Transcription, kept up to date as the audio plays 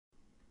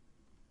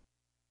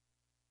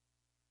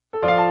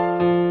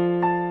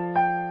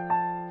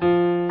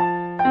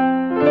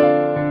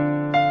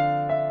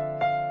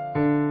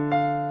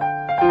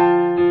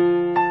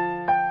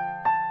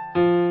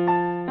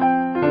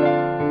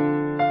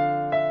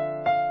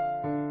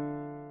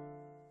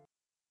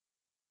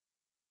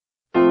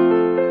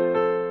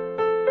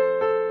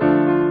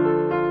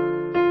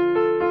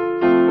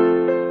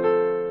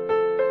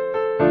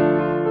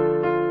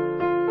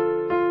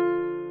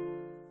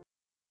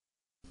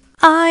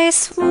I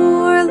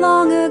swore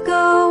long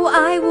ago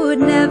I would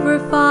never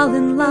fall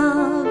in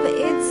love.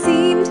 It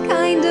seemed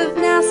kind of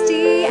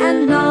nasty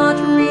and not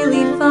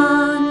really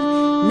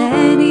fun.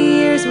 Many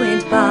years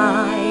went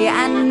by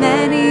and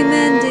many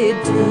men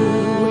did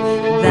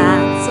too.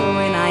 That's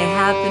when I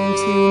happened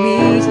to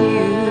meet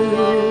you.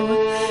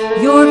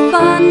 You're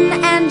fun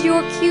and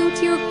you're cute,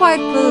 you're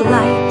quite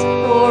polite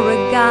for a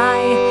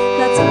guy.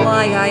 That's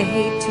why I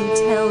hate to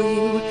tell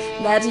you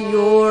that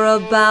you're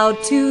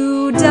about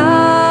to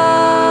die.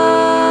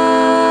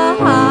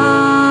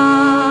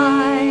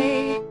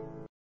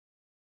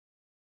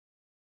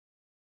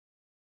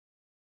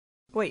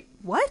 Wait,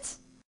 what?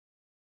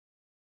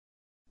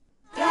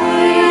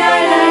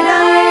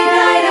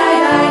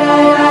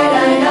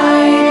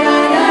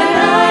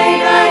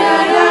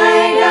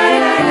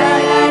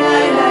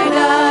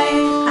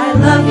 I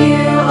love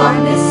you,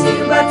 I'll miss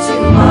you, but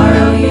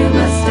tomorrow you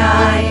must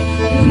die.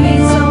 You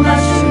mean so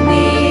much to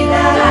me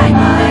that I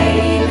might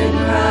even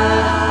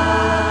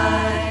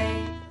cry.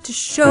 To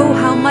show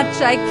how much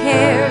I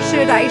care,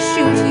 should I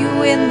shoot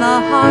you in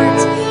the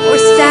heart, or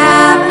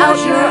stab out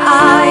your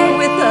eye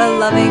with a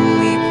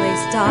lovingly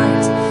placed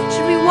dart?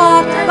 Should we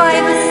walk by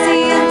the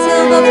sea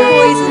until the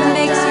poison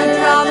makes you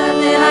drop, and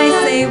then I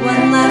say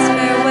one last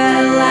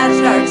farewell as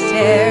sharks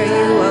tear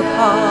you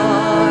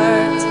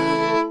apart?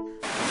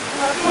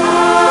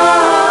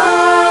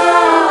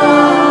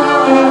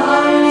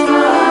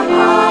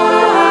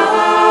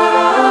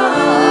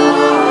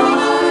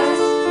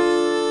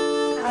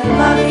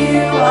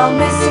 I'll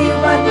miss you,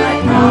 but my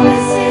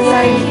promises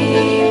I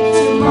keep.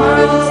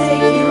 Tomorrow I'll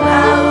take you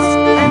out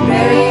and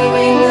bury you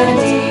in the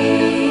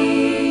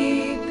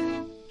deep.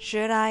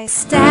 Should I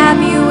stab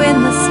you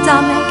in the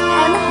stomach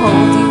and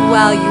hold you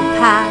while you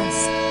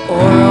pass,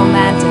 or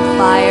romantic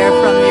fire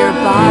from your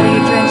body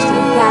drenched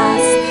in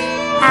gas?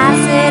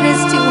 Acid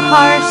is too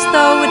harsh,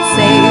 though it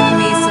saved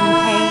me some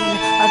pain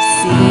of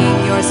seeing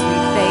your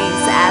sweet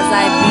face as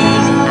I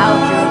beat out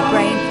your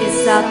brain. Is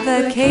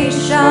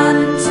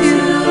suffocation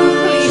too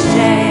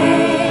cliche?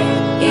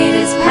 It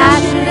is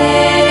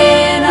passionate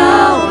in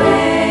a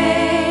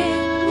way,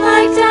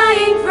 like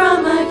dying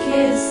from a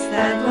kiss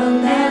that will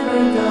never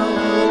go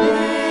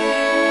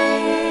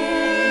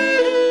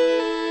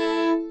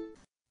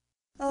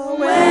away.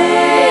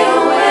 Away,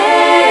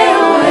 away,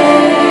 away,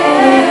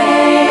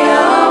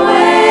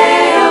 away,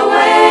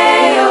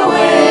 away,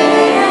 away.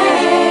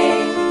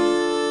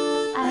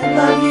 I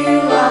love you,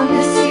 I'll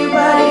miss you,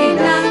 but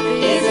enough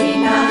is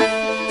enough.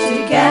 To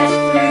get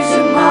through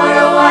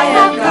tomorrow I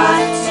have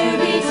got to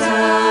be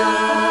tough.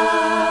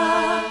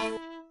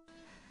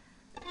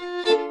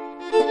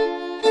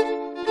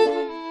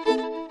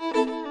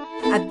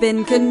 I've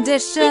been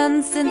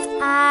conditioned since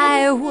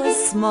I was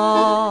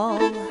small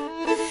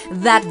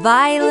that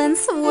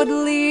violence would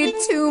lead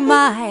to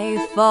my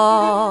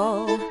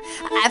fall.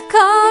 I've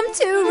come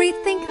to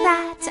rethink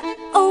that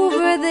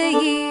over the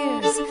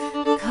years,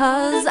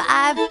 'cause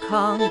I've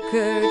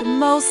conquered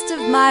most of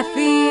my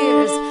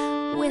fears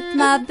with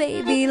my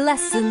baby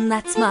lesson.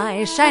 That's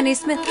my shiny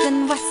Smith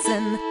 &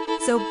 Wesson.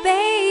 So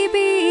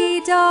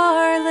baby,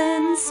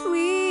 darling,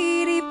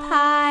 sweetie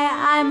pie,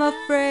 I'm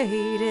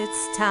afraid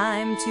it's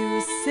time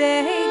to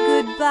say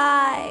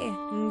goodbye.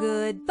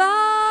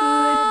 Goodbye.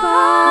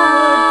 Goodbye.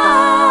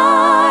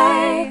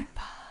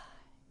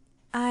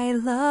 I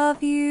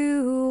love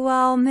you,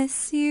 I'll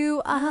miss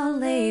you, I'll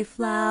lay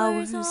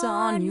flowers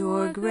on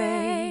your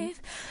grave.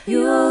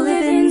 You'll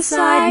live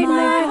inside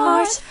my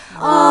heart,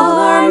 all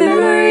our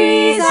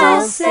memories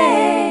I'll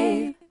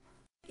save.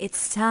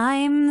 It's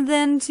time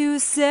then to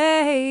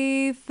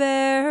say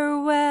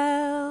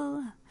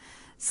farewell.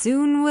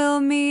 Soon we'll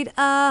meet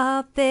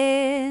up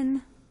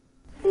in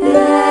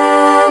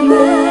heaven.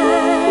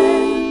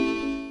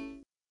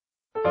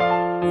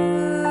 Ooh,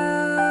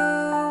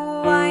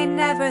 I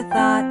never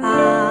thought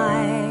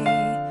I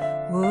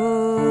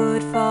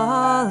would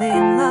fall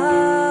in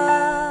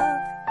love.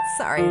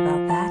 Sorry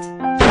about that.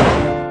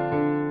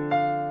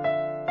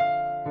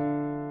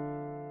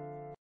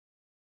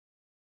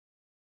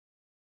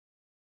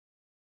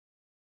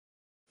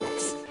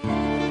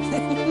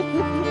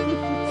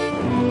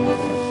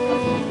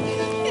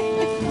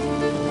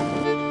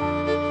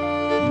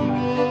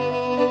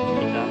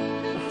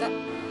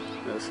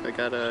 I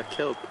got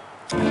killed.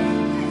 Me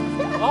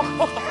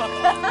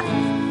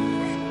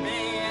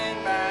and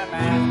my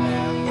man.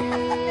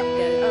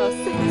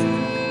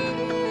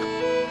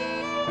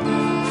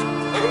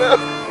 Oh no!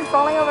 You're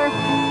falling over.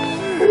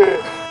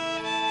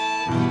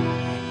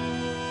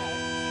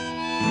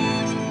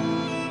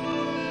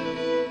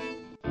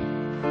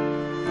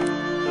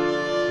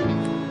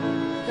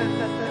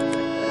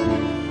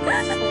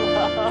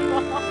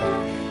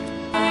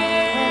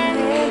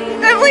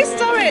 Emily,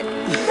 stop it!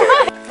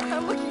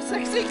 I'm looking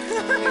sexy.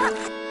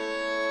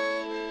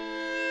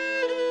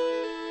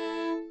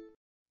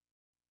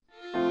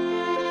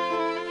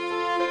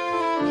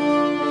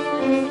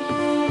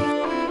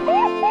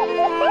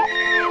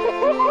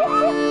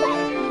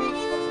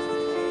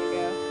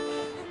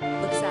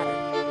 Looks at her.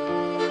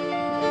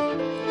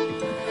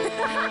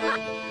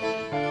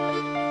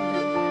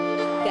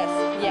 Yes,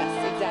 yeah.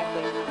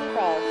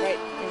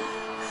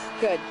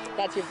 Good.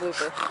 That's your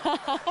blooper.